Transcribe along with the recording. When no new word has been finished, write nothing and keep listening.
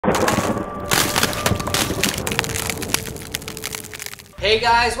Hey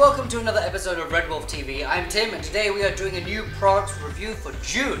guys, welcome to another episode of RedWolf TV. I'm Tim and today we are doing a new product review for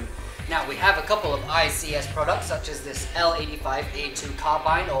June. Now we have a couple of ICS products such as this L85A2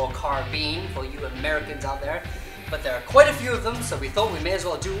 carbine or carbine for you Americans out there. But there are quite a few of them, so we thought we may as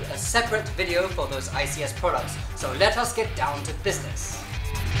well do a separate video for those ICS products. So let us get down to business.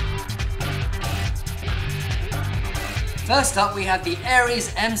 First up we have the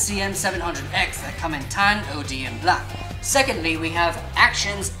Aries MCM 700X that come in tan, OD and black. Secondly, we have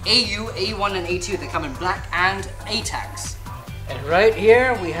Action's AU, A1 and A2 that come in black and ATACs. And right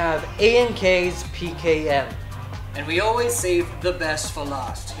here we have A&K's PKM. And we always save the best for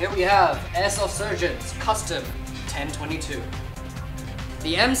last. Here we have Airsoft Surgeon's Custom 1022.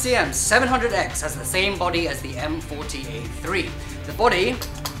 The MCM 700X has the same body as the M40A3. The body,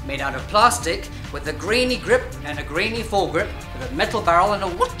 made out of plastic, with a grainy grip and a grainy foregrip, with a metal barrel and a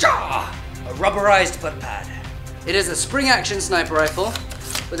rubberized butt pad. It is a spring-action sniper rifle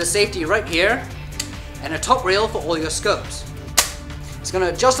with a safety right here and a top rail for all your scopes. It's got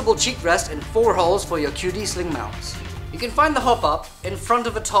an adjustable cheek rest and 4 holes for your QD sling mounts. You can find the hop-up in front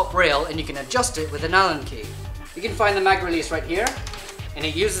of a top rail and you can adjust it with an Allen key. You can find the mag release right here, and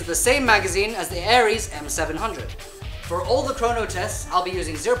it uses the same magazine as the Aries M700. For all the chrono tests, I'll be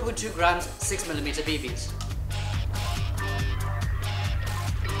using 0.2 grams 6mm BBs.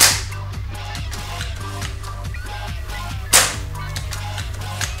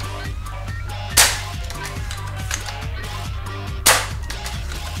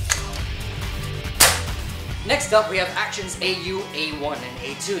 Next up we have Action's AU, A1 and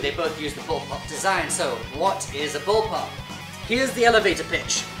A2. They both use the bullpup design. So what is a bullpup? Here's the elevator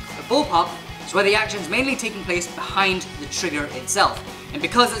pitch. A bullpup is where the action is mainly taking place behind the trigger itself. And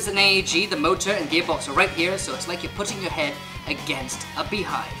because it's an AEG, the motor and gearbox are right here, so it's like you're putting your head against a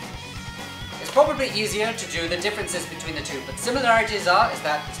beehive. It's probably easier to do the differences between the two, but similarities is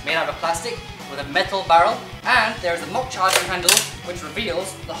that it's made out of plastic with a metal barrel, and there's a mock charging handle which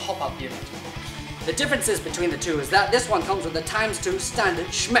reveals the hop-up unit. The differences between the two is that this one comes with a ×2 standard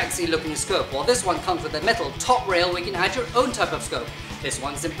schmexy looking scope, while this one comes with a metal top rail where you can add your own type of scope. This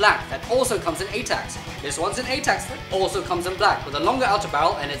one's in black, that also comes in ATACs. This one's in ATACs, that also comes in black, with a longer outer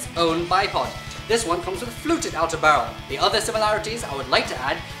barrel and its own bipod. This one comes with a fluted outer barrel. The other similarities I would like to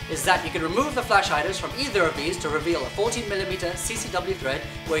add is that you can remove the flash hiders from either of these to reveal a 14mm CCW thread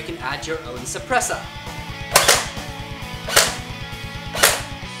where you can add your own suppressor.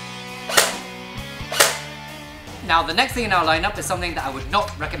 Now the next thing in our lineup is something that I would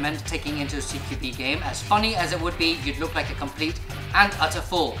not recommend taking into a CQB game. As funny as it would be, you'd look like a complete and utter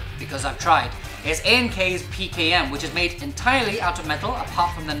fool, because I've tried. It's A&K's PKM, which is made entirely out of metal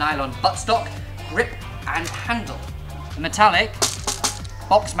apart from the nylon buttstock, grip and handle. The metallic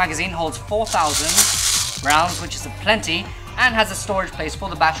box magazine holds 4,000 rounds, which is a plenty, and has a storage place for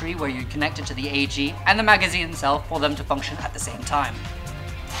the battery where you connect it to the AG and the magazine itself for them to function at the same time.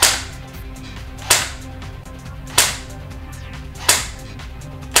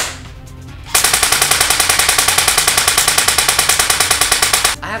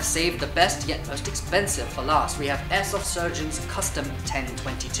 I have saved the best yet most expensive for last. We have Airsoft Surgeon's Custom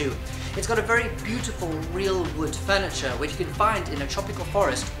 1022. It's got a very beautiful real wood furniture which you can find in a tropical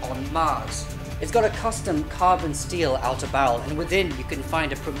forest on Mars. It's got a custom carbon steel outer barrel, and within you can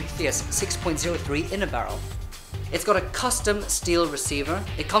find a Prometheus 6.03 inner barrel. It's got a custom steel receiver,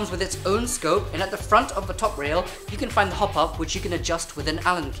 it comes with its own scope, and at the front of the top rail you can find the hop-up which you can adjust with an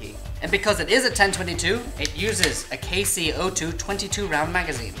Allen key. And because it is a 1022, it uses a KC02 22 round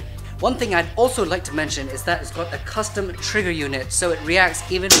magazine. One thing I'd also like to mention is that it's got a custom trigger unit, so it reacts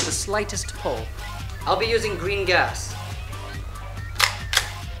even with the slightest pull. I'll be using green gas.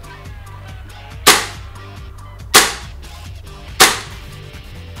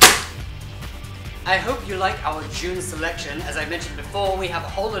 I hope you like our June selection. As I mentioned before, we have a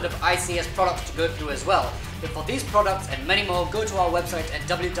whole lot of ICS products to go through as well. But for these products and many more, go to our website at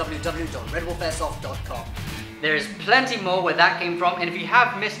www.redwolfairsoft.com. There is plenty more where that came from, and if you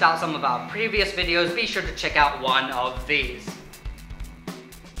have missed out some of our previous videos, be sure to check out one of these.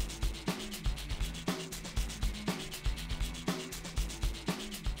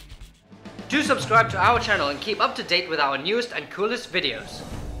 Do subscribe to our channel and keep up to date with our newest and coolest videos.